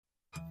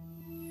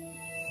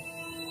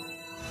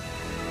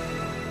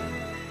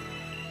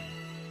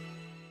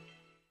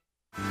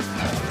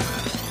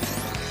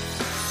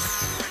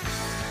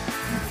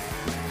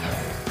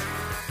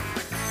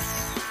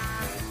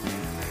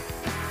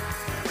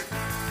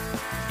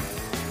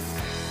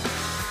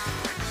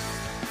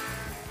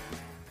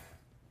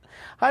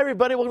Hi,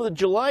 everybody. Welcome to the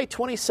July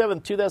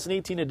 27th,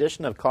 2018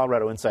 edition of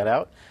Colorado Inside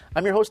Out.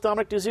 I'm your host,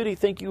 Dominic Dezzutti.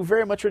 Thank you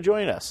very much for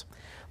joining us.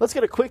 Let's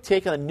get a quick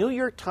take on the New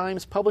York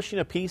Times publishing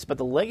a piece about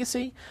the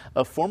legacy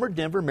of former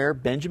Denver Mayor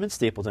Benjamin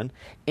Stapleton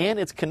and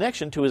its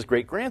connection to his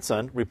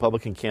great-grandson,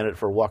 Republican candidate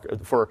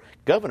for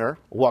Governor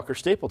Walker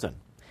Stapleton.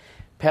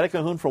 Patty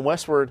Cahoon from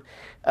Westward.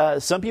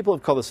 Some people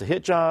have called this a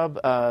hit job.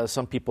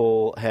 Some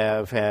people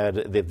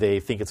they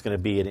think it's going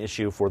to be an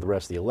issue for the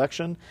rest of the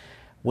election.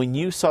 When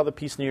you saw the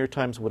piece in the New York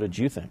Times, what did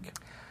you think?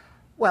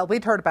 Well,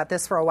 we'd heard about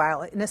this for a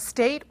while. In a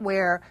state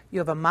where you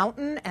have a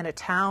mountain and a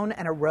town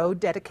and a road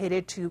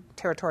dedicated to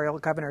Territorial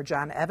Governor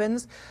John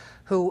Evans,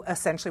 who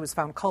essentially was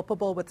found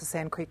culpable with the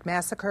Sand Creek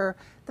Massacre,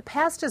 the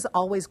past is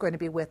always going to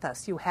be with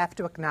us. You have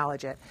to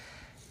acknowledge it.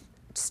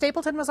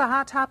 Stapleton was a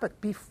hot topic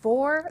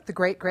before the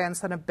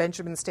great-grandson of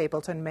Benjamin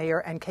Stapleton, mayor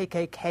and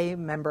KKK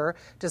member,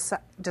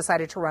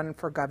 decided to run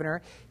for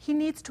governor. He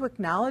needs to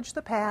acknowledge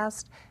the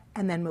past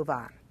and then move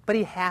on. But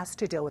he has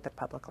to deal with it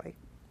publicly.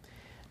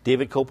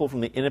 David Kopel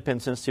from the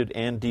Independence Institute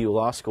and DU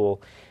Law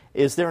School.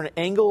 Is there an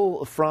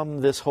angle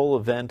from this whole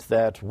event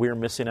that we're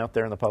missing out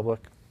there in the public?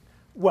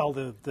 Well,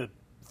 the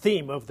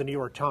theme of the New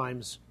York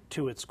Times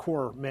to its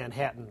core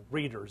Manhattan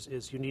readers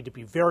is you need to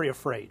be very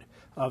afraid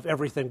of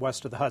everything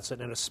west of the Hudson,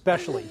 and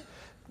especially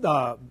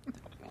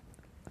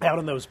out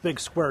in those big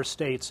square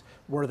states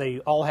where they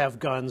all have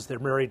guns, they're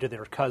married to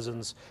their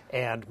cousins,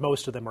 and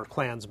most of them are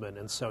Klansmen,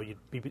 and so you'd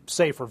be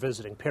safer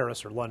visiting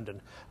Paris or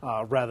London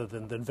rather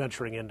than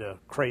venturing into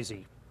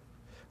crazy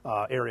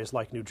areas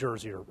like New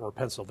Jersey or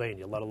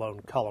Pennsylvania, let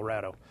alone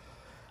Colorado.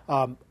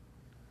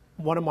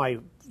 One of my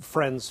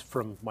friends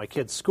from my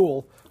kid's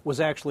school was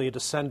actually a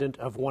descendant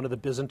of one of the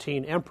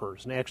Byzantine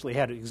emperors, and actually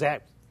had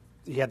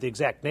the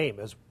exact name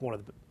as one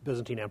of the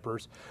Byzantine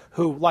emperors,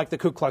 who, like the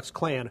Ku Klux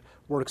Klan,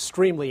 were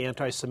extremely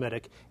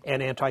anti-Semitic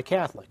and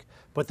anti-Catholic.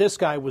 But this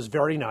guy was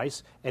very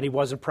nice, and he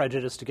wasn't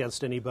prejudiced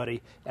against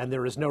anybody, and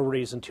there is no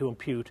reason to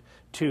impute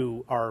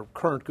to our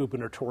current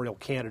gubernatorial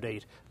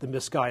candidate the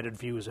misguided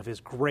views of his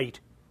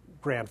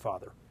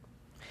great-grandfather.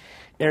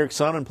 Eric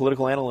Sonman,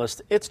 political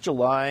analyst. It's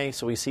July,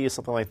 so we see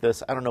something like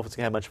this. I don't know if it's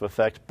going to have much of an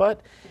effect,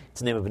 but it's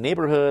the name of a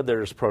neighborhood.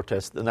 There's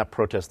protests, not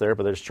protests there,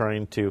 but they're just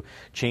trying to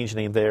change the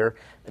name there.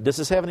 Does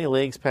this have any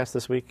legs past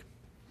this week?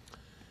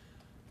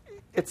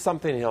 It's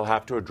something he'll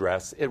have to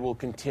address. It will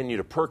continue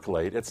to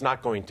percolate. It's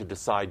not going to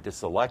decide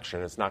this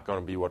election. It's not going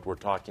to be what we're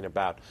talking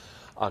about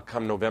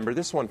come November.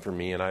 This one for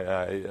me, and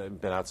I've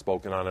been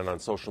outspoken on it on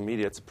social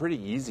media, it's a pretty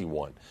easy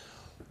one.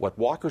 What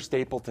Walker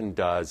Stapleton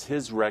does,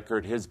 his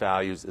record, his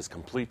values, is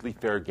completely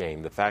fair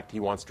game. The fact he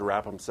wants to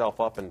wrap himself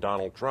up in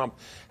Donald Trump,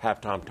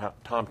 have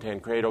Tom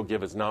Tancredo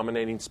give his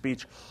nominating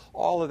speech,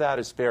 all of that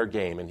is fair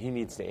game, and he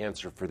needs to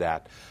answer for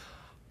that.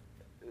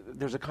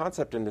 There's a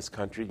concept in this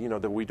country,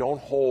 that we don't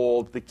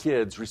hold the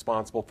kids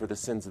responsible for the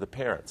sins of the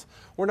parents.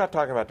 We're not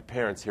talking about the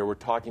parents here. We're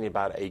talking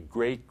about a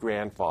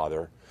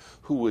great-grandfather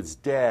who was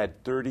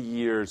dead 30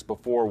 years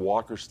before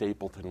Walker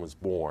Stapleton was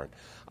born.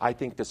 I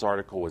think this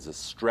article was a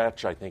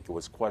stretch. I think it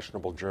was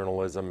questionable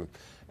journalism.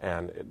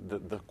 And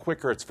the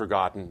quicker it's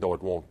forgotten, though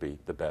it won't be,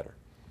 the better.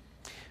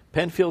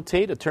 Penfield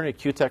Tate, attorney at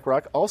Q-Tech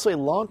Rock, also a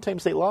longtime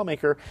state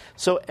lawmaker.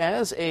 So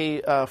as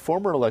a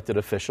former elected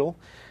official,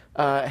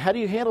 how do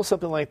you handle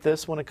something like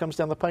this when it comes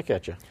down the pike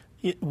at you?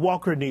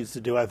 Walker needs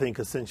to do, I think,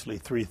 essentially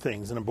three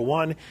things. Number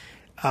one,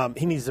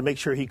 he needs to make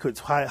sure he quits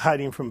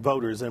hiding from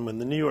voters. And when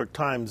the New York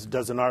Times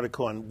does an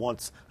article and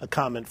wants a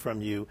comment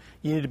from you,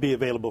 you need to be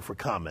available for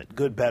comment.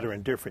 Good, better,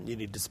 and different. You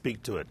need to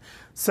speak to it.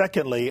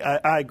 Secondly,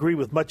 I agree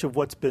with much of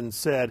what's been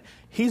said.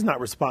 He's not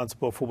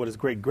responsible for what his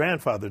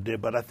great-grandfather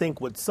did, but I think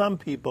what some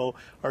people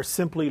are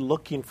simply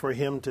looking for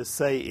him to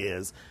say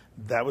is,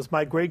 that was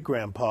my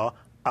great-grandpa.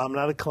 I'm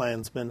not a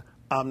Klansman.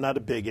 I'm not a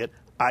bigot.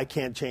 I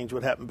can't change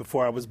what happened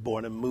before I was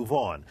born and move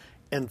on.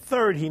 And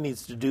third, he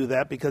needs to do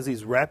that because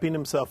he's wrapping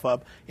himself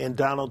up in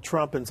Donald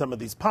Trump and some of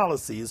these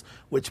policies,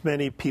 which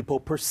many people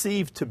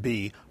perceive to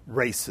be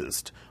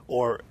racist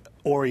or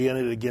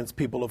oriented against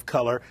people of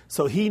color.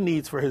 So he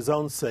needs, for his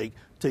own sake,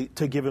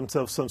 to give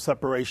himself some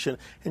separation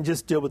and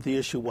just deal with the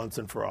issue once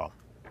and for all.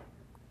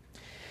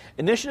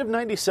 Initiative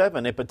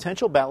 97, a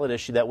potential ballot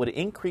issue that would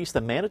increase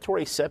the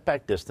mandatory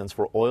setback distance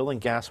for oil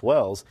and gas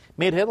wells,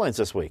 made headlines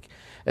this week.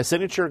 A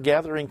signature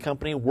gathering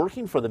company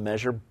working for the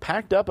measure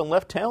packed up and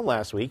left town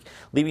last week,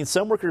 leaving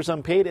some workers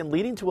unpaid and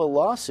leading to a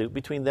lawsuit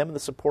between them and the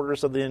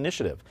supporters of the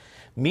initiative.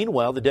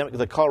 Meanwhile,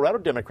 the Colorado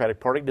Democratic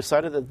Party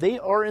decided that they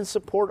are in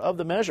support of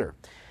the measure.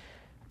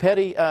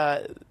 Patty,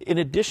 in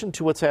addition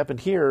to what's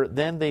happened here,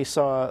 then they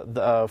saw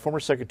the former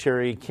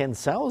Secretary Ken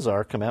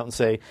Salazar come out and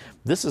say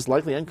this is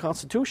likely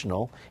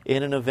unconstitutional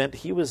in an event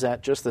he was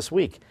at just this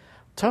week.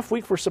 Tough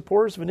week for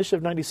supporters of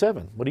Initiative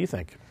 97. What do you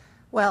think?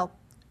 Well,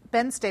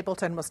 Ben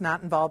Stapleton was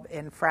not involved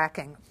in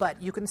fracking,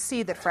 but you can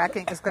see that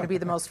fracking is going to be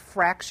the most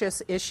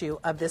fractious issue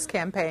of this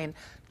campaign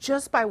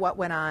just by what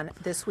went on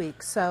this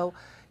week. So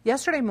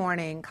yesterday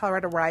morning,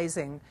 Colorado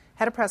Rising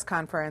had a press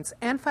conference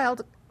and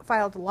filed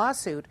a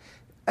lawsuit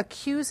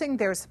accusing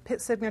their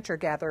signature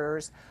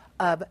gatherers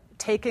of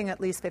taking at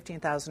least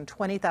 15,000,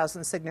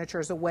 20,000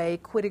 signatures away,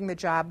 quitting the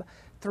job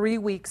 3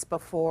 weeks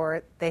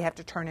before they have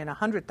to turn in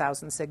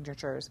 100,000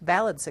 signatures,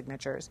 valid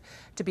signatures,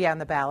 to be on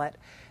the ballot.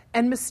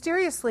 And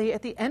mysteriously,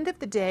 at the end of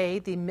the day,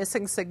 the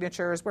missing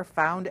signatures were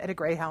found at a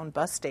Greyhound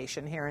bus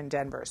station here in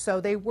Denver. So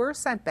they were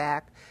sent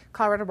back.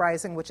 Colorado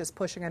Rising, which is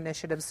pushing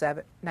Initiative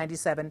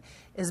 97,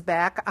 is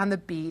back on the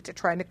beat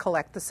trying to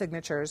collect the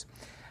signatures.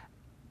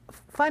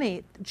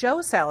 Funny,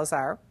 Joe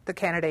Salazar, the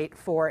candidate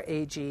for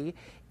AG,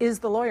 is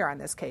the lawyer on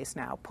this case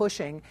now,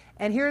 pushing.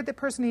 And here the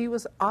person he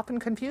was often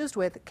confused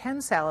with,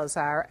 Ken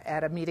Salazar,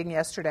 at a meeting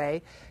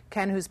yesterday.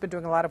 Ken, who's been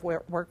doing a lot of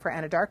work for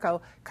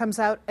Anadarko, comes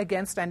out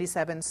against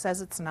 97,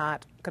 says it's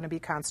not going to be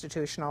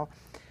constitutional.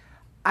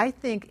 I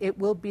think it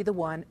will be the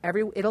one,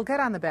 it'll get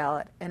on the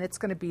ballot, and it's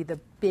going to be the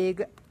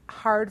big,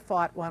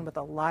 hard-fought one with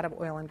a lot of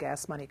oil and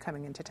gas money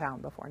coming into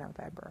town before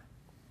November.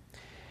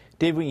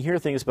 Dave, when you hear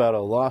things about a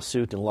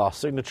lawsuit and lost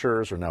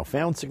signatures or now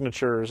found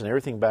signatures and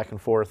everything back and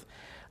forth,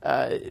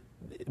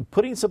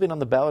 putting something on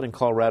the ballot in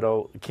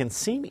Colorado can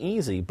seem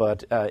easy,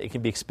 but it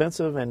can be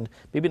expensive and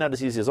maybe not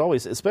as easy as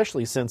always,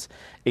 especially since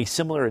a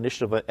similar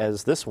initiative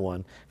as this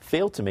one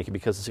failed to make it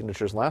because of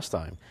signatures last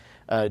time.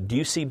 Do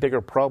you see bigger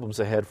problems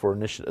ahead for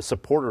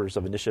supporters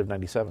of Initiative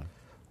 97?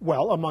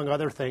 Well, among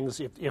other things,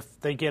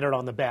 if they get it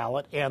on the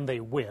ballot and they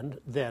win,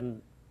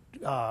 then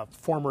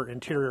former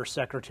Interior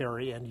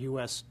Secretary and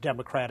U.S.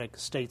 Democratic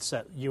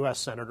U.S.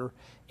 Senator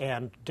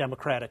and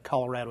Democratic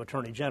Colorado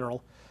Attorney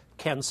General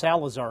Ken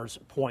Salazar's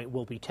point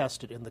will be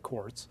tested in the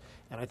courts,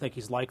 and I think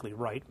he's likely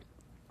right,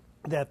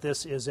 that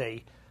this is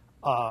a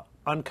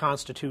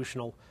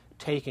unconstitutional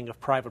taking of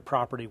private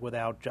property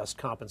without just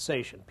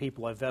compensation.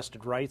 People have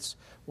vested rights.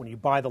 When you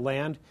buy the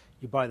land,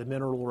 you buy the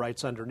mineral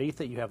rights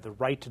underneath it. You have the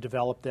right to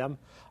develop them,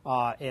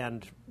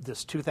 and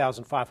this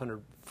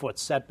 2,500-foot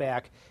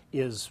setback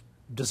is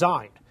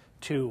designed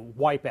to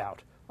wipe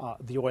out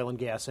the oil and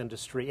gas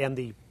industry and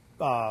the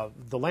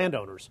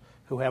landowners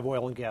who have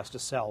oil and gas to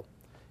sell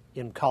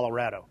in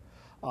Colorado.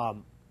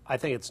 I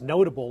think it's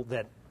notable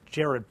that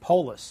Jared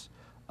Polis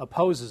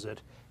opposes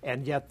it,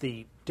 and yet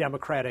the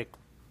Democratic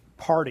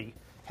Party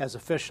has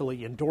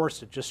officially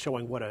endorsed it, just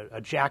showing what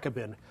a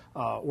Jacobin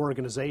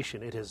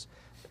organization it has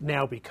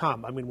now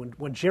become. I mean,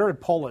 when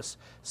Jared Polis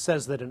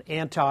says that an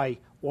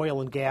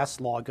anti-oil and gas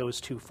law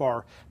goes too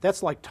far,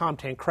 that's like Tom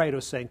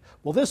Tancredo saying,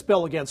 well, this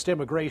bill against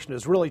immigration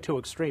is really too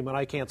extreme and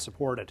I can't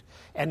support it.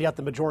 And yet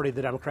the majority of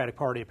the Democratic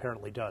Party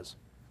apparently does.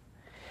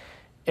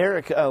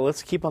 Eric,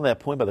 let's keep on that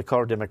point about the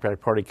Colorado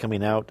Democratic Party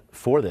coming out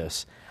for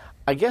this.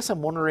 I guess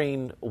I'm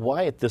wondering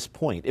why at this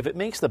point. If it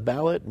makes the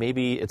ballot,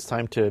 maybe it's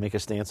time to make a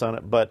stance on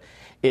it. But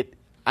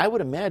I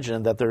would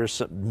imagine that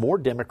there's more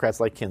Democrats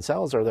like Ken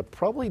Salazar that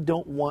probably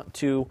don't want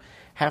to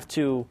have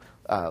to,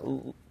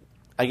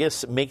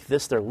 make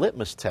this their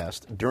litmus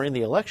test during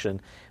the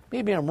election.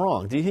 Maybe I'm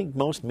wrong. Do you think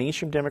most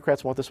mainstream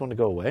Democrats want this one to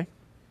go away?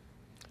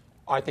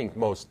 I think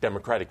most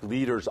Democratic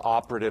leaders,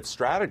 operatives,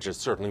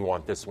 strategists certainly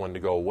want this one to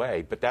go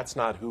away, but that's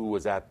not who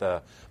was at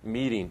the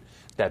meeting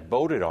that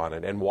voted on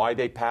it. And why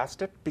they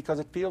passed it? Because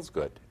it feels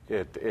good.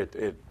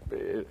 It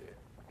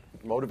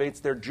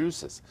motivates their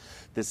juices.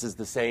 This is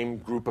the same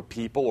group of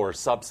people or a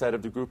subset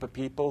of the group of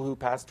people who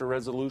passed a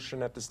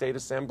resolution at the State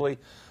Assembly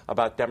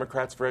about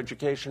Democrats for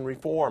Education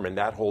Reform, and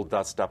that whole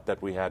dust-up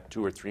that we had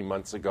 2 or 3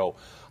 months ago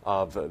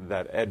of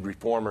that ed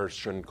reformers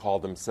shouldn't call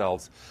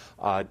themselves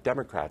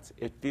Democrats.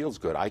 It feels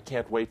good. I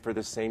can't wait for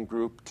this same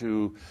group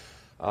to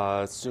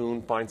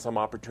soon find some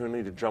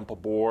opportunity to jump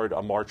aboard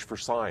a March for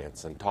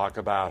Science and talk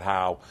about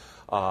how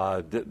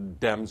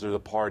Dems are the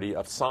party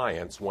of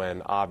science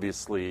when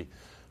obviously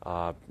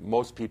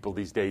most people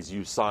these days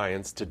use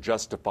science to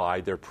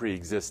justify their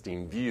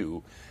pre-existing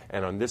view,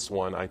 and on this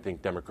one, I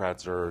think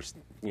Democrats are,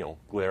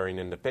 glaring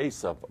in the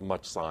face of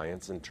much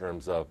science in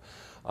terms of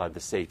the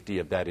safety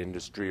of that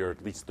industry, or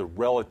at least the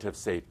relative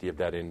safety of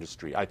that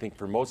industry. I think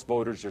for most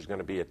voters, there's going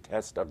to be a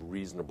test of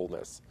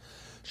reasonableness.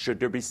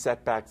 Should there be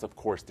setbacks? Of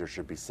course, there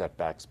should be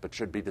setbacks, but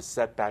should the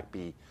setback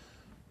be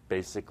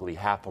basically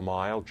half a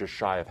mile, just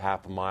shy of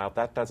half a mile?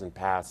 That doesn't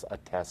pass a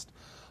test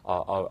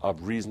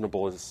of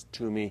reasonableness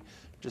to me.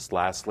 Just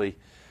lastly,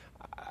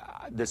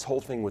 this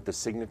whole thing with the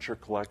signature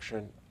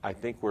collection, I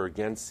think we're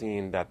again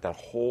seeing that the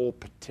whole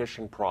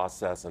petition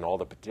process and all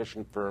the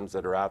petition firms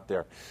that are out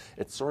there,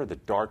 it's sort of the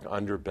dark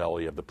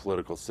underbelly of the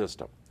political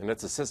system. And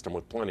it's a system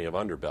with plenty of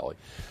underbelly.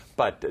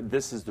 But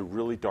this is the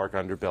really dark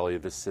underbelly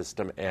of the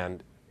system,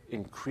 and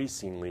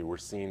increasingly we're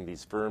seeing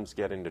these firms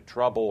get into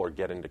trouble or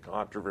get into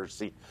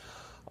controversy.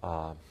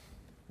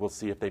 We'll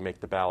see if they make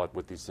the ballot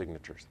with these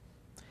signatures.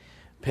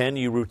 Penn,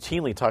 you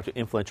routinely talk to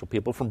influential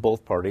people from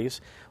both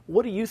parties.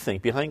 What do you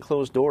think? Behind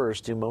closed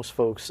doors, do most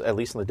folks, at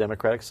least on the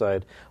Democratic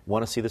side,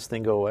 want to see this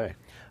thing go away?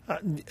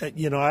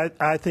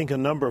 I think a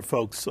number of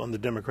folks on the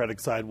Democratic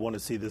side want to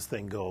see this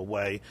thing go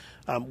away.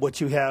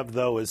 What you have,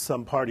 though, is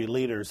some party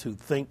leaders who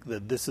think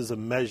that this is a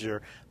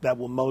measure that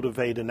will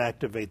motivate and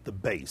activate the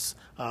base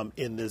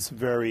in this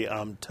very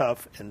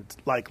tough and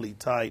likely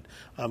tight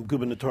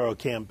gubernatorial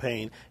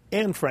campaign.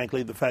 And,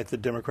 frankly, the fact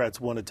that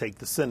Democrats want to take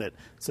the Senate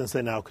since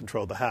they now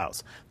control the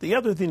House. The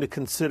other thing to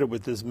consider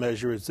with this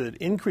measure is that it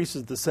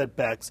increases the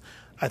setbacks,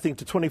 I think,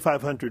 to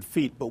 2,500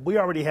 feet. But we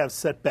already have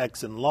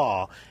setbacks in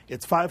law.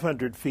 It's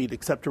 500 feet,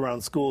 except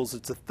around schools,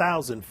 it's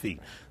 1,000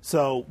 feet.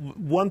 So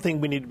one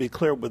thing we need to be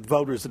clear with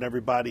voters and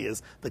everybody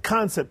is the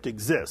concept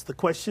exists. The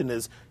question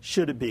is,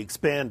 should it be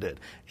expanded?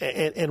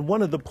 And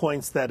one of the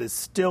points that is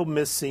still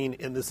missing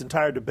in this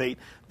entire debate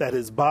that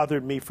has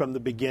bothered me from the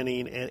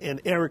beginning, and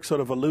Eric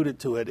sort of alluded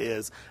to it,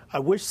 is I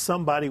wish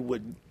somebody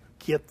would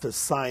get the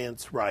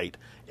science right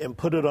and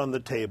put it on the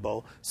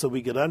table so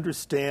we could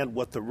understand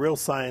what the real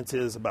science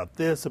is about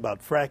this,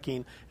 about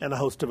fracking, and a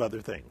host of other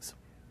things.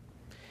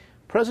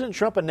 President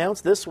Trump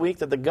announced this week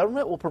that the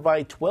government will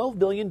provide $12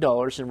 billion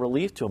in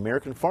relief to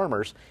American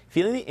farmers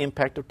feeling the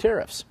impact of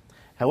tariffs.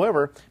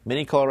 However,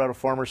 many Colorado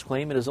farmers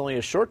claim it is only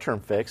a short-term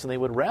fix and they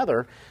would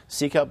rather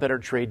seek out better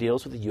trade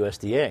deals with the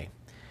USDA.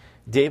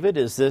 David,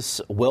 is this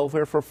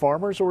welfare for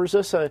farmers, or is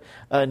this a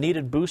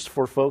needed boost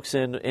for folks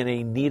in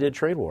a needed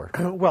trade war?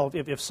 Well,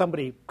 if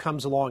somebody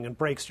comes along and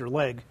breaks your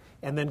leg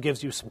and then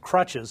gives you some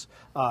crutches,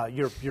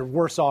 you're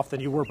worse off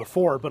than you were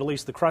before, but at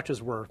least the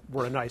crutches were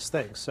a nice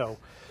thing. So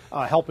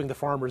helping the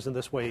farmers in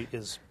this way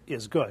is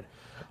good.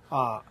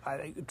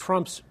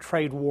 Trump's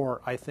trade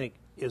war, I think,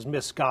 is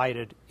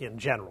misguided in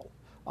general,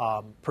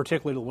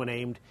 particularly when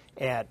aimed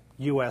at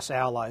U.S.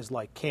 allies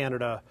like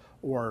Canada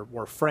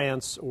or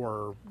France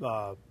or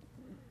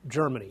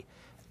Germany.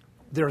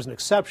 There's an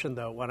exception,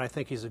 though, and I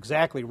think he's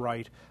exactly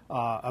right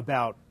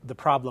about the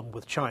problem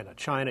with China.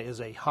 China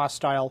is a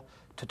hostile,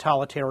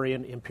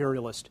 totalitarian,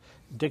 imperialist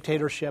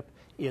dictatorship.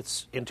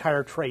 Its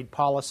entire trade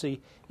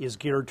policy is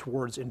geared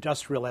towards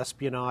industrial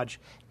espionage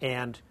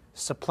and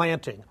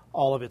supplanting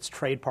all of its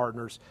trade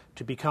partners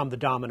to become the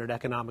dominant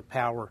economic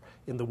power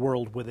in the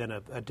world within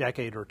a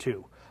decade or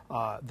two.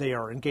 They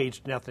are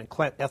engaged in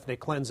ethnic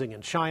cleansing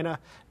in China.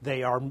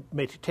 They are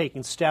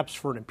taking steps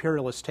for an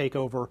imperialist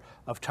takeover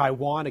of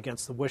Taiwan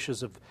against the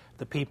wishes of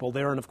the people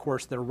there. And, of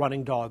course, their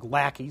running dog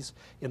lackeys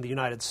in the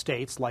United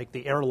States, like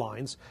the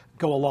airlines,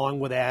 go along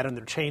with that, and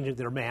they're changing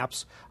their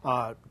maps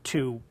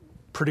to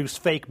produce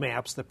fake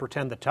maps that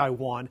pretend that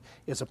Taiwan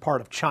is a part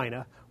of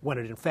China when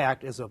it, in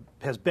fact,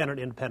 has been an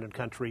independent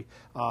country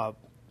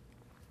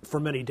for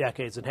many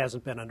decades and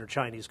hasn't been under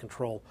Chinese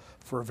control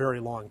for a very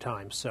long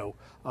time. So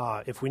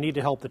if we need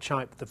to help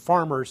the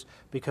farmers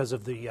because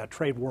of the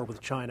trade war with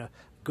China,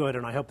 good,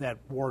 and I hope that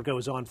war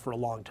goes on for a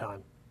long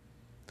time.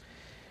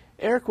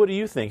 Eric, what do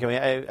you think? I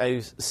mean, I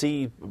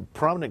see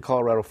prominent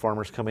Colorado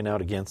farmers coming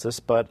out against this,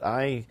 but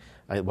I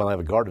have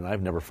a garden.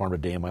 I've never farmed a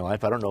day in my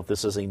life. I don't know if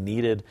this is a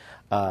needed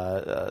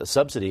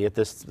subsidy at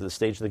this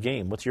stage of the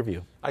game. What's your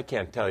view? I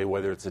can't tell you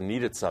whether it's a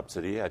needed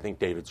subsidy. I think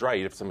David's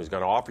right. If somebody's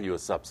going to offer you a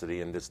subsidy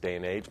in this day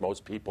and age,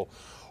 most people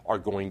are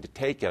going to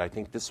take it. I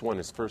think this one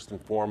is first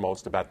and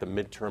foremost about the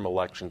midterm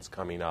elections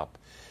coming up.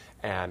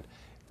 And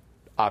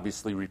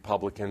obviously,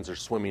 Republicans are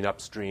swimming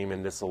upstream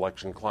in this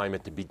election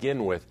climate to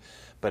begin with.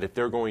 But if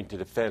they're going to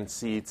defend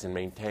seats and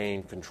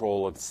maintain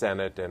control of the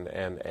Senate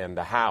and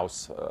the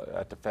House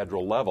at the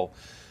federal level,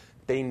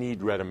 they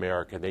need red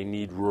America. They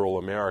need rural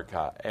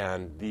America.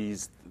 And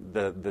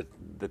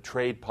the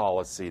trade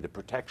policy, the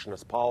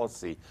protectionist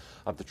policy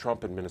of the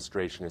Trump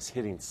administration is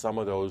hitting some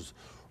of those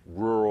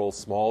rural,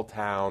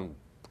 small-town,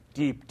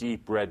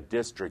 deep red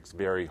districts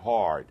very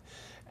hard.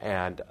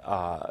 And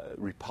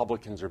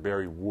Republicans are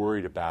very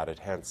worried about it,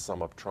 hence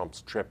some of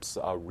Trump's trips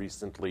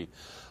recently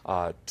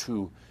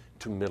to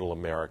middle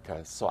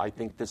America. So I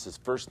think this is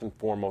first and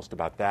foremost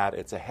about that.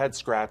 It's a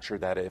head-scratcher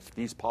that if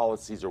these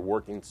policies are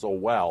working so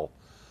well,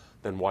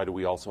 then why do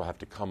we also have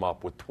to come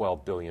up with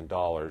 $12 billion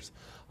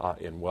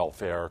in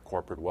welfare,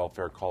 corporate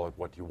welfare, call it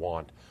what you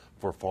want,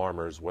 for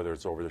farmers, whether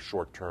it's over the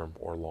short term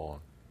or long?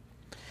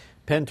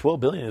 Penn, $12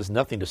 billion is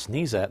nothing to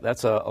sneeze at.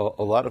 That's a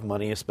lot of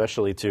money,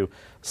 especially to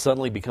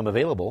suddenly become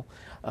available.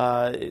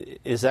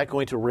 Is that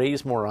going to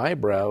raise more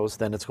eyebrows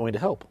than it's going to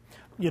help?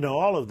 You know,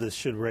 all of this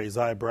should raise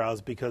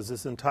eyebrows because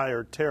this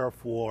entire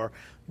tariff war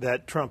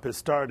that Trump has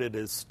started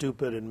is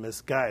stupid and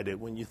misguided.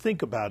 When you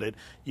think about it,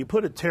 you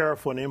put a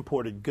tariff on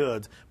imported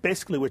goods.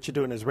 Basically what you're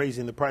doing is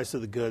raising the price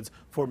of the goods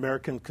for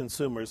American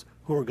consumers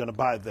who are going to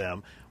buy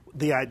them.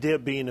 The idea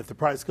being if the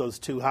price goes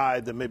too high,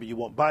 then maybe you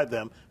won't buy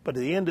them. But at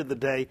the end of the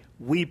day,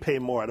 we pay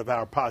more out of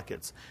our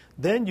pockets.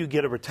 Then you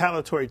get a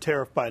retaliatory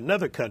tariff by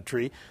another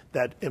country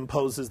that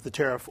imposes the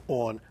tariff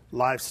on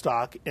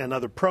livestock and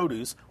other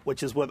produce,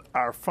 which is what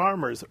our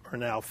farmers are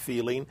now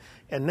feeling.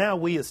 And now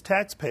we as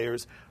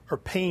taxpayers are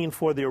paying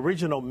for the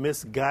original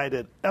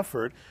misguided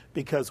effort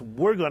because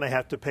we're going to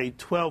have to pay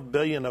 $12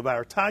 billion of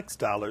our tax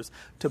dollars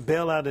to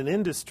bail out an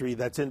industry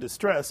that's in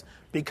distress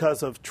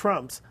because of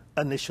Trump's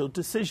initial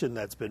decision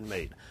that's been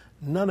made.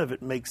 None of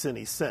it makes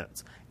any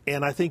sense.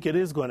 And I think it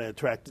is going to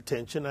attract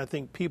attention. I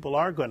think people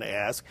are going to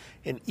ask.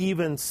 And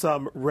even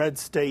some red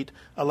state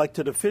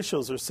elected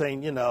officials are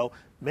saying,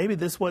 maybe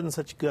this wasn't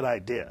such a good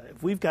idea.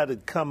 If we've got to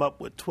come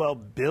up with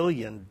 $12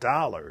 billion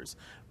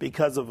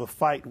because of a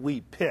fight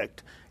we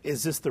picked,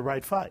 is this the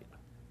right fight?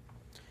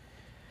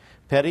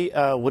 Patty,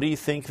 what do you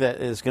think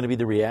that is going to be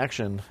the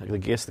reaction, I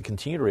guess the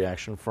continued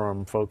reaction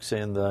from folks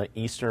in the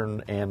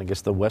eastern and I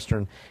guess the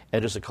western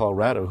edges of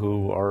Colorado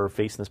who are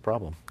facing this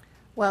problem?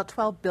 Well,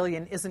 $12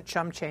 billion isn't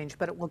chump change,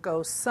 but it will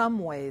go some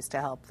ways to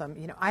help them.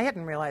 I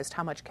hadn't realized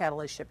how much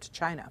cattle is shipped to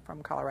China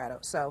from Colorado,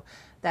 so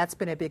that's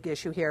been a big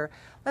issue here.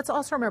 Let's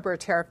also remember a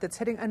tariff that's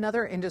hitting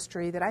another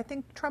industry that I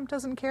think Trump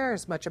doesn't care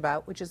as much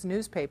about, which is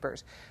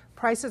newspapers.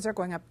 Prices are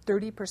going up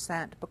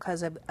 30%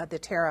 because of the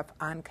tariff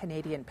on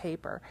Canadian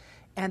paper.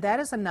 And that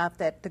is enough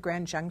that the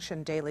Grand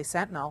Junction Daily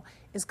Sentinel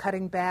is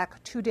cutting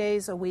back 2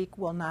 days a week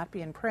will not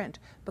be in print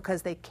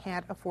because they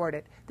can't afford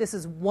it. This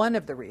is one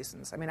of the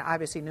reasons.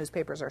 Obviously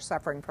newspapers are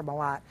suffering from a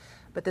lot,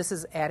 but this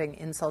is adding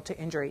insult to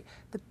injury.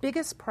 The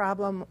biggest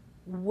problem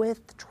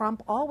with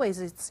Trump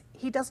always is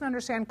he doesn't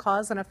understand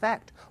cause and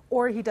effect,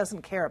 or he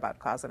doesn't care about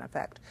cause and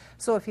effect.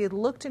 So if he had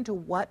looked into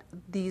what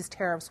these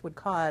tariffs would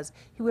cause,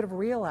 he would have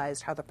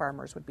realized how the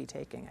farmers would be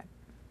taking it.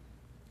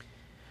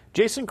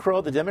 Jason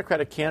Crow, the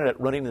Democratic candidate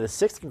running in the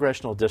 6th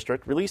Congressional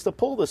District, released a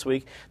poll this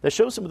week that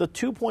shows him with a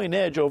 2-point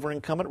edge over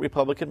incumbent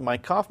Republican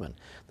Mike Kaufman.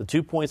 The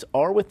 2 points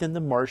are within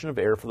the margin of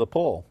error for the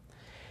poll.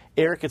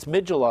 Eric, it's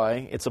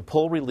mid-July. It's a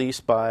poll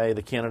released by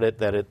the candidate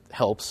that it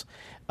helps.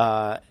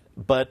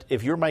 But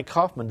if you're Mike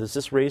Kaufman, does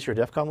this raise your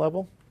DEFCON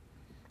level?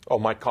 Oh,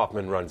 Mike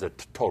Kaufman runs a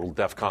total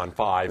DEFCON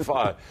 5.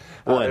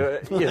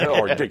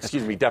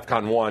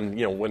 DEFCON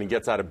 1, when he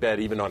gets out of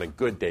bed, even on a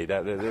good day.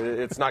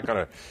 It's not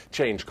going to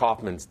change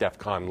Kaufman's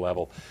DEFCON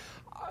level.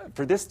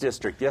 For this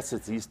district, yes,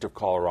 it's east of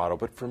Colorado,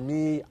 but for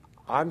me,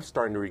 I'm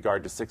starting to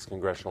regard the 6th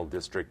Congressional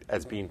District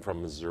as being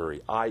from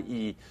Missouri,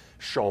 i.e.,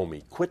 show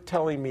me. Quit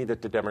telling me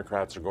that the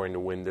Democrats are going to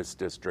win this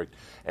district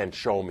and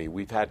show me.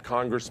 We've had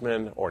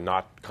Congressman, or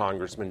not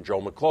Congressman, Joe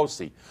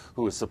McCloskey,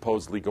 who is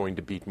supposedly going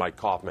to beat Mike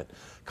Kaufman.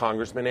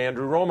 Congressman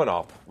Andrew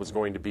Romanoff was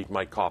going to beat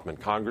Mike Kaufman.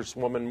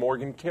 Congresswoman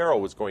Morgan Carroll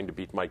was going to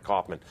beat Mike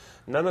Kaufman.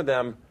 None of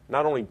them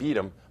not only beat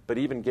him, but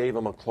even gave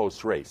him a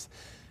close race.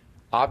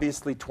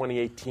 Obviously,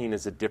 2018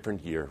 is a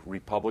different year.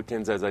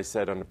 Republicans, as I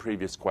said on the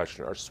previous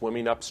question, are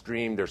swimming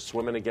upstream. They're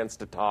swimming against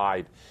the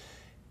tide.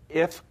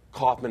 If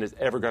Kaufman is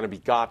ever going to be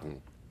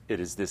gotten, it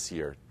is this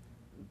year,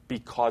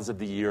 because of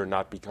the year,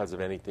 not because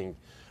of anything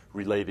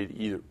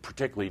related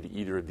particularly to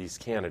either of these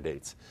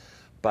candidates.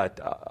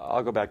 But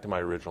I'll go back to my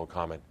original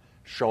comment.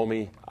 Show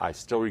me. I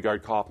still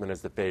regard Kaufman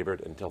as the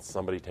favorite until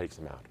somebody takes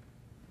him out.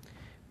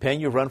 Penn,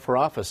 you run for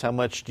office. How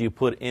much do you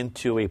put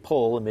into a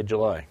poll in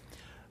mid-July?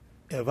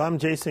 If I'm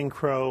Jason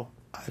Crow,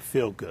 I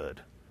feel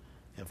good.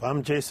 If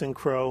I'm Jason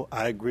Crow,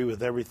 I agree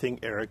with everything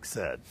Eric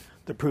said.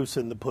 The proof's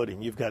in the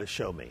pudding. You've got to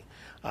show me.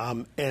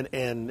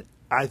 And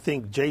I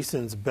think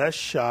Jason's best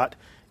shot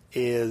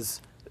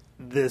is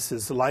this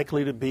is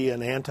likely to be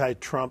an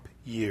anti-Trump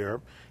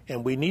year.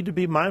 And we need to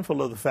be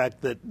mindful of the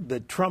fact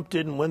that Trump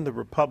didn't win the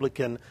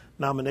Republican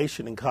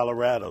nomination in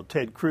Colorado.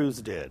 Ted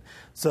Cruz did.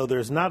 So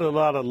there's not a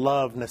lot of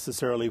love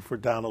necessarily for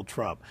Donald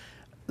Trump.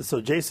 So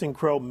Jason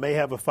Crow may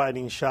have a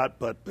fighting shot,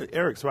 but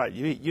Eric's right.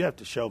 You have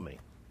to show me.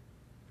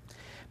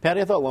 Patty,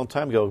 I thought a long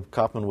time ago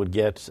Kaufman would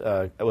get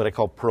what I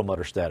call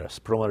Perlmutter status.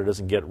 Perlmutter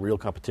doesn't get real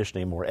competition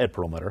anymore, Ed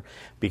Perlmutter,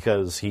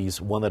 because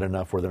he's won that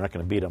enough where they're not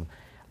going to beat him.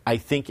 I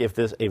think if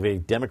a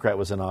Democrat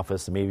was in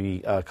office,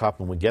 maybe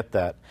Kaufman would get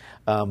that.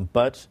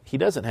 But he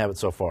doesn't have it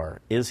so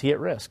far. Is he at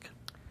risk?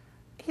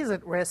 He's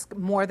at risk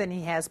more than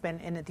he has been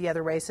in the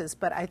other races,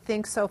 but I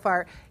think so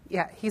far,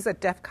 yeah, he's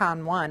at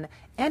DEFCON 1,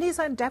 and he's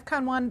on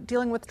DEFCON 1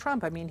 dealing with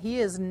Trump.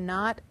 He is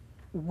not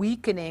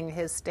weakening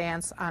his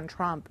stance on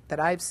Trump that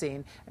I've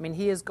seen.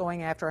 He is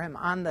going after him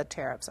on the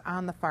tariffs,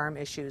 on the farm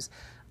issues,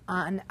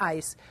 on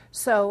ICE.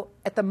 So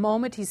at the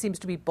moment, he seems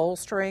to be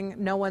bolstering.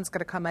 No one's going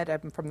to come at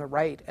him from the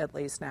right, at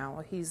least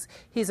now. He's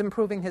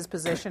improving his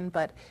position,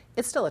 but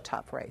it's still a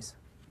tough race.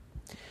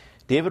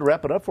 David,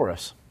 wrap it up for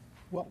us.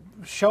 Well,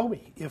 show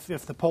me. If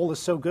the poll is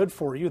so good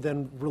for you,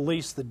 then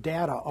release the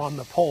data on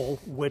the poll,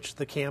 which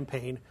the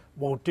campaign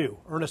won't do.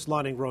 Ernest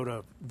Lunning wrote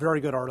a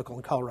very good article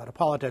in Colorado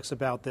Politics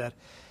about that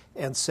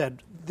and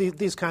said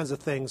these kinds of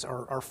things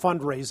are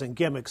fundraising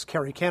gimmicks.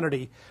 Kerry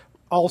Kennedy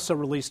also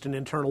released an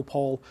internal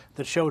poll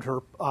that showed her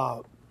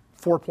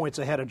 4 points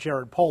ahead of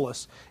Jared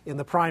Polis in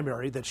the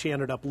primary that she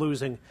ended up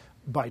losing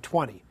by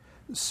 20.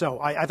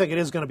 So I think it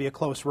is going to be a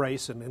close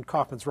race, and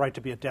Kaufman's right to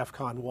be at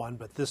DEFCON 1,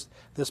 but this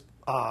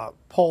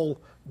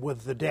poll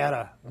with the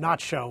data not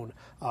shown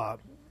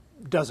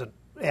doesn't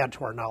add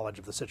to our knowledge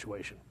of the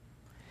situation.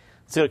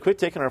 Let's get a quick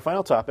take on our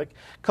final topic.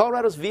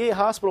 Colorado's VA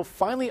hospital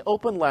finally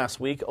opened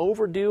last week,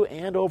 overdue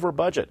and over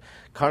budget.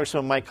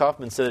 Congressman Mike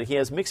Kaufman said that he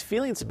has mixed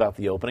feelings about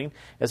the opening,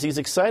 as he's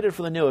excited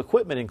for the new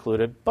equipment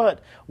included,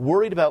 but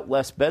worried about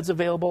less beds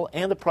available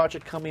and the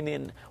project coming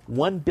in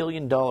 $1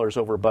 billion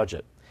over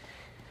budget.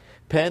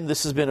 Penn,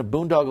 this has been a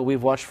boondoggle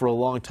we've watched for a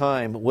long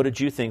time. What did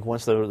you think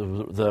once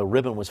the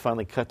ribbon was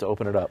finally cut to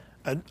open it up?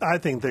 I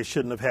think they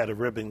shouldn't have had a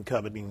ribbon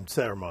cutting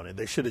ceremony.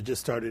 They should have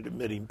just started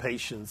admitting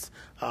patients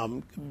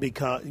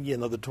because, the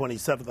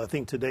 27th, I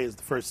think today is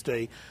the first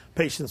day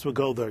patients will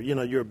go there.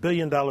 You're $1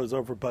 billion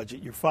over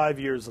budget. You're 5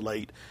 years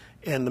late.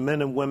 And the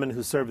men and women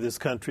who serve this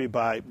country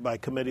by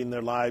committing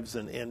their lives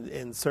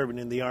and serving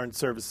in the armed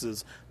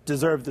services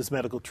deserve this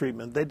medical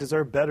treatment. They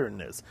deserve better than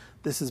this.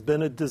 This has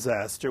been a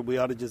disaster. We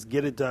ought to just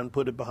get it done,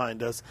 put it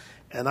behind us.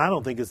 And I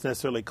don't think it's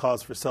necessarily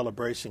cause for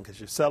celebration because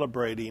you're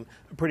celebrating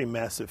a pretty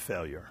massive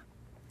failure.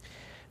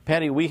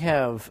 Patty, we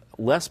have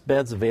less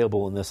beds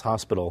available in this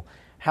hospital.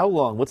 How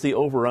long? What's the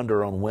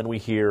over-under on when we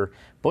hear,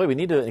 boy, we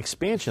need an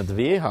expansion at the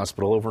VA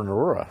hospital over in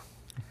Aurora?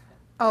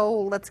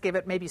 Oh, let's give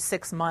it maybe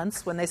 6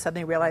 months when they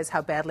suddenly realized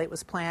how badly it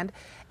was planned.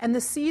 And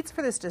the seeds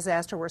for this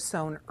disaster were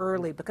sown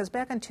early because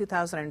back in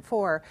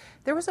 2004,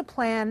 there was a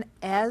plan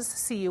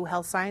as CU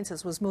Health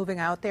Sciences was moving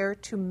out there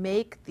to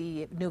make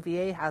the new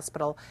VA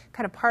hospital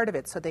kind of part of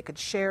it so they could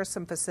share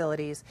some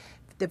facilities.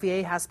 The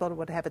VA hospital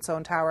would have its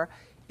own tower.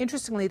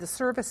 Interestingly, the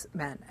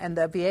servicemen and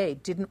the VA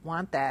didn't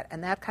want that,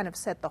 and that kind of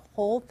set the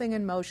whole thing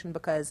in motion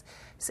because,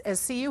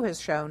 as CU has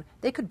shown,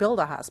 they could build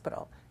a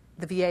hospital.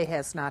 The VA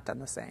has not done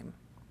the same.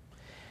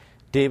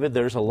 David,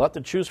 there's a lot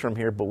to choose from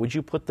here, but would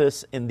you put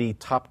this in the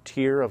top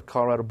tier of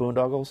Colorado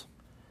boondoggles?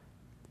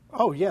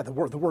 Oh, yeah, the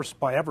worst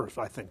by ever,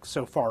 I think,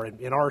 so far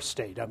in our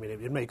state. I mean,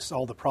 it makes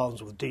all the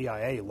problems with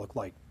DIA look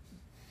like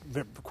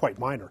quite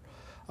minor.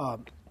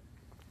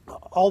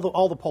 All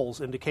the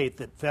polls indicate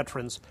that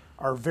veterans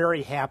are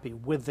very happy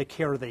with the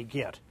care they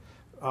get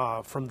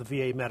from the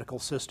VA medical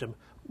system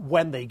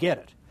when they get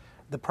it.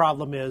 The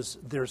problem is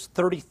there's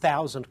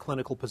 30,000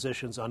 clinical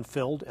positions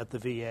unfilled at the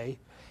VA,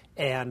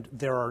 and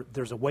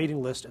there's a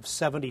waiting list of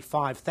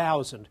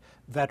 75,000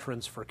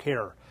 veterans for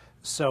care.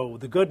 So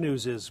the good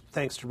news is,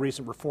 thanks to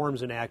recent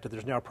reforms enacted,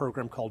 there's now a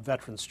program called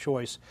Veterans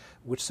Choice,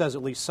 which says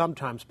at least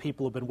sometimes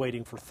people have been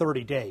waiting for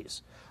 30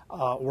 days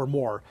or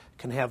more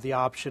can have the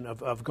option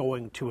of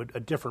going to a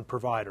different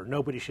provider.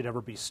 Nobody should ever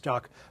be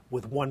stuck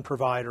with one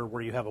provider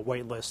where you have a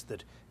wait list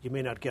that you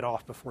may not get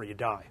off before you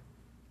die.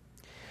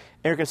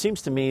 Eric, it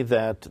seems to me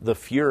that the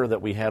furor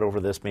that we had over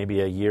this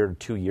maybe a year or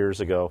 2 years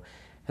ago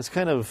has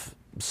kind of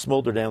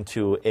smoldered down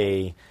to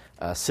a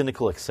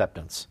cynical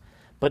acceptance.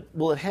 But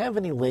will it have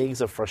any legs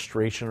of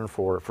frustration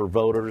for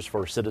voters,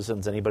 for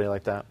citizens, anybody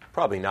like that?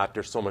 Probably not.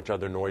 There's so much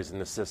other noise in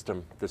the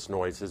system. This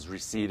noise has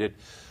receded.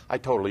 I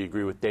totally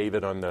agree with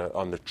David on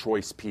the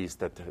choice piece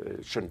that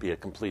it shouldn't be a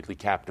completely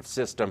captive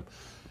system.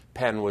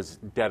 Penn was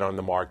dead on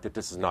the mark that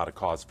this is not a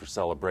cause for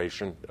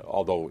celebration,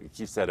 although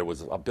he said it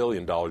was $1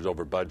 billion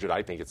over budget.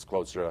 I think it's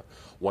closer to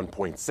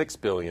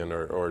 $1.6 billion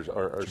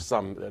or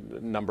some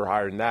number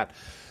higher than that.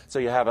 So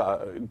you have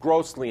a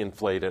grossly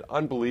inflated,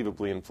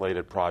 unbelievably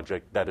inflated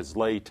project that is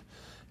late,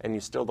 and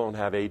you still don't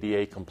have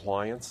ADA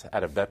compliance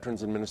at a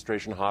Veterans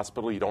Administration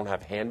hospital. You don't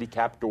have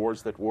handicapped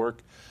doors that work.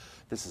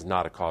 This is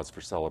not a cause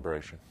for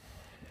celebration.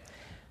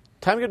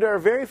 Time to go to our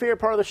very favorite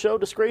part of the show,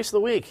 Disgrace of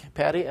the Week.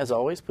 Patty, as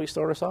always, please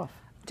start us off.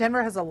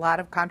 Denver has a lot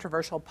of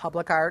controversial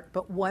public art,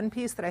 but one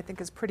piece that I think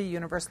is pretty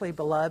universally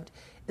beloved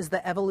is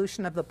the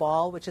evolution of the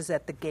ball, which is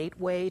at the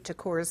gateway to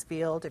Coors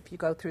Field if you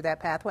go through that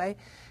pathway.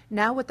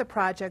 Now with the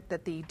project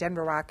that the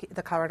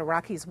Colorado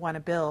Rockies want to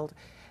build,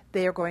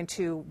 they are going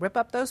to rip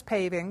up those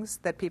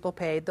pavings that people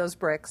paid, those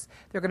bricks.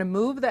 They're going to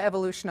move the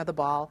evolution of the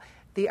ball.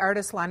 The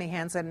artist Lonnie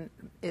Hansen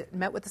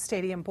met with the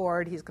stadium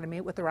board. He's going to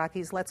meet with the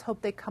Rockies. Let's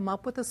hope they come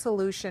up with a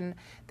solution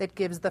that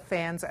gives the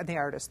fans and the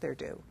artists their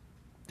due.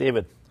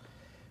 David.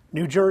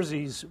 New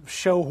Jersey's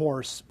show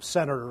horse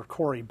Senator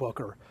Cory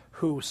Booker,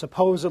 who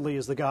supposedly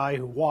is the guy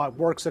who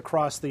works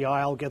across the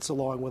aisle, gets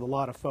along with a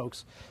lot of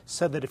folks,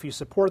 said that if you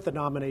support the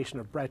nomination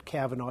of Brett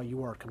Kavanaugh,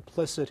 you are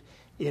complicit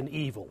in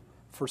evil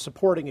for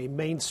supporting a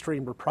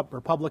mainstream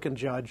Republican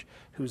judge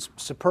who's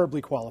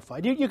superbly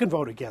qualified. You can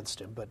vote against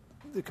him, but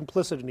the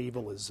complicit in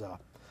evil is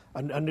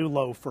a new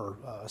low for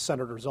a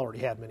senator who's already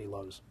had many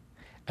lows.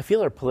 I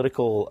feel our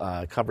political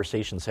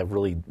conversations have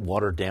really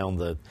watered down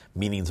the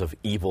meanings of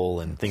evil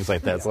and things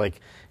like that. Yeah. It's like,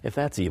 if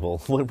that's evil,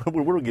 what do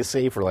we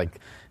say for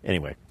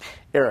anyway.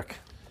 Eric.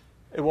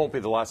 It won't be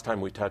the last time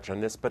we touch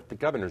on this, but the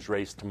governor's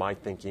race, to my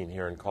thinking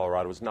here in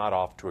Colorado, is not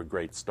off to a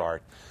great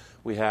start.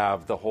 We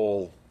have the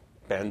whole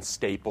Ben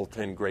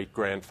Stapleton,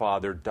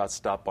 great-grandfather,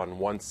 dust up on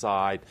one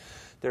side.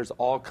 There's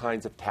all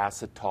kinds of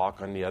tacit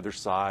talk on the other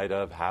side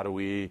of how do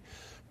we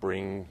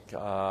bring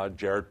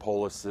Jared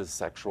Polis's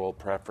sexual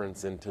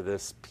preference into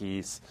this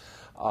piece.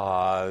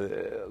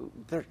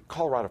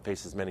 Colorado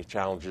faces many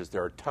challenges.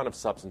 There are a ton of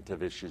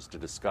substantive issues to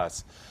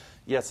discuss.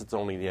 Yes, it's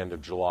only the end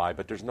of July,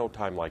 but there's no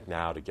time like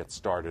now to get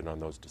started on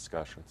those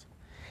discussions.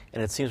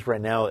 And it seems right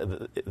now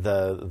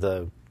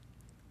the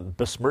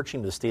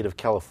besmirching the state of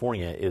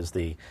California is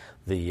the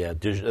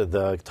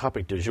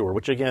topic du jour,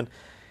 which again,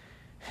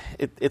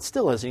 it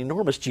still has an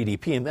enormous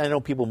GDP. And I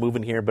know people move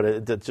in here,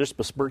 but just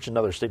besmirch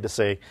another state to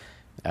say,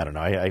 I don't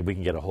know. We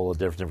can get a whole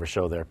different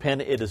show there.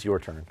 Penn, it is your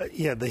turn.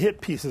 Yeah, the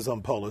hit pieces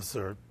on Polis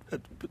are,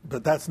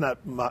 but that's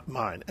not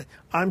mine.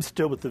 I'm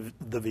still with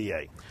the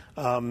VA.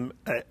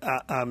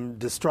 I'm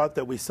distraught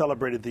that we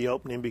celebrated the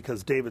opening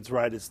because David's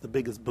right. It's the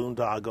biggest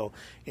boondoggle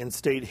in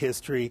state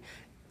history,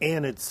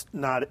 and it's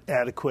not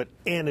adequate,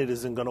 and it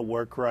isn't going to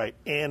work right,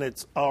 and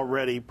it's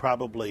already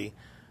probably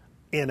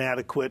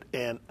inadequate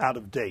and out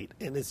of date.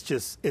 And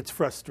it's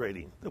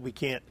frustrating that we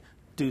can't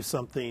do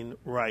something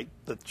right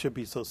that should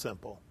be so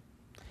simple.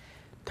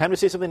 Time to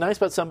say something nice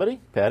about somebody.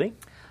 Patty?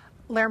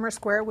 Larimer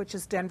Square, which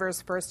is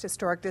Denver's first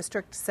historic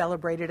district,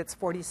 celebrated its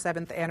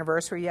 47th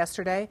anniversary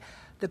yesterday.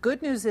 The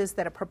good news is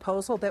that a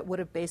proposal that would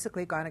have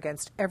basically gone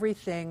against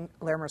everything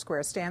Larimer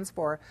Square stands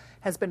for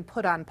has been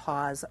put on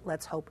pause.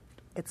 Let's hope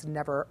it's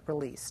never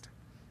released.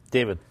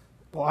 David?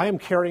 Well, I am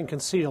carrying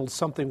concealed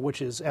something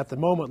which is at the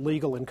moment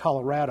legal in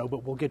Colorado,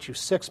 but will get you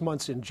 6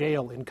 months in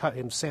jail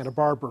in Santa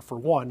Barbara for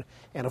one,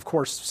 and of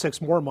course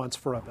 6 more months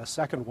for a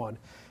second one,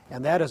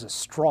 and that is a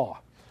straw.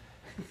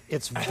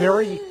 It's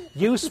very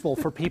useful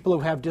for people who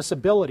have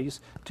disabilities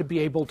to be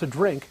able to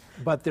drink,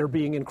 but they're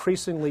being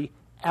increasingly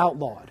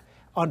outlawed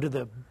under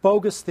the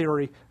bogus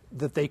theory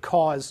that they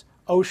cause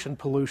ocean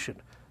pollution.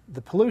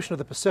 The pollution of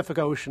the Pacific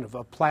Ocean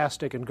of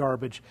plastic and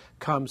garbage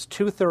comes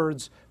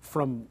 2/3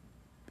 from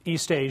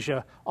East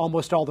Asia,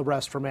 almost all the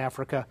rest from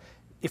Africa.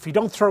 If you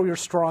don't throw your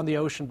straw in the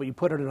ocean, but you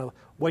put it in a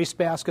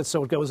wastebasket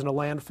so it goes in a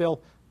landfill,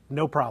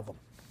 no problem.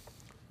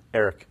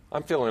 Eric?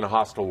 I'm feeling a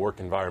hostile work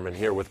environment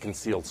here with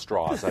concealed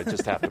straws. I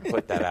just have to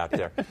put that out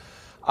there.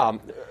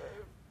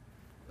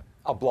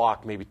 A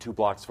block, maybe 2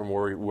 blocks from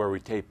where we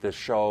tape this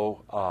show,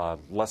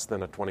 less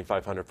than a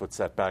 2,500-foot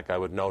setback, I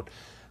would note.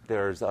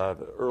 There's an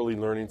early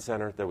learning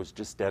center that was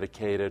just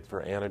dedicated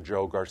for Anna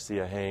Jo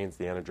Garcia Haynes,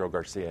 the Anna Jo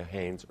Garcia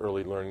Haynes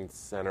Early Learning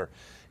Center.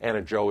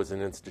 Anna Jo is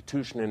an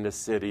institution in this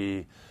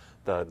city,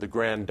 the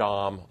grand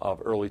dame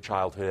of early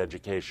childhood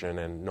education,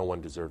 and no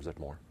one deserves it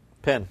more.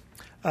 Penn?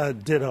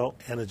 Ditto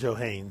Anna Jo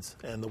Haynes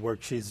and the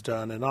work she's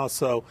done, and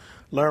also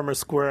Larimer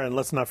Square, and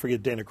let's not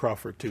forget Dana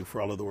Crawford, too,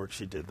 for all of the work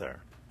she did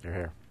there. You're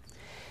here.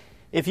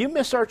 If you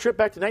missed our trip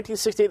back to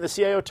 1968 in the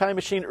CIO Time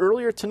Machine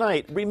earlier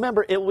tonight,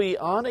 remember it will be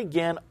on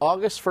again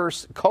August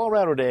 1st,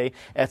 Colorado Day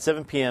at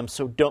 7 p.m.,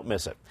 so don't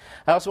miss it.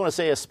 I also want to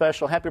say a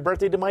special happy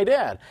birthday to my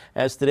dad,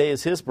 as today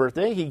is his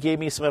birthday. He gave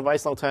me some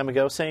advice a long time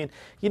ago saying,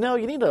 you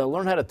need to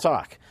learn how to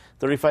talk.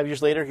 35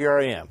 years later, here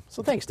I am.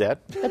 So thanks, Dad.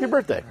 Happy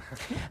birthday.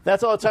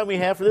 That's all the time we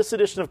have for this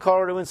edition of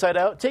Colorado Inside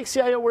Out. Take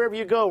CIO wherever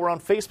you go. We're on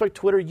Facebook,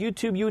 Twitter,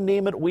 YouTube, you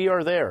name it, we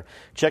are there.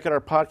 Check out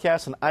our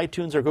podcast on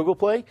iTunes or Google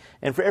Play.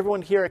 And for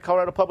everyone here at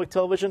Colorado Public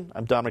Television,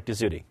 I'm Dominic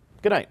Dezzutti.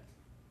 Good night.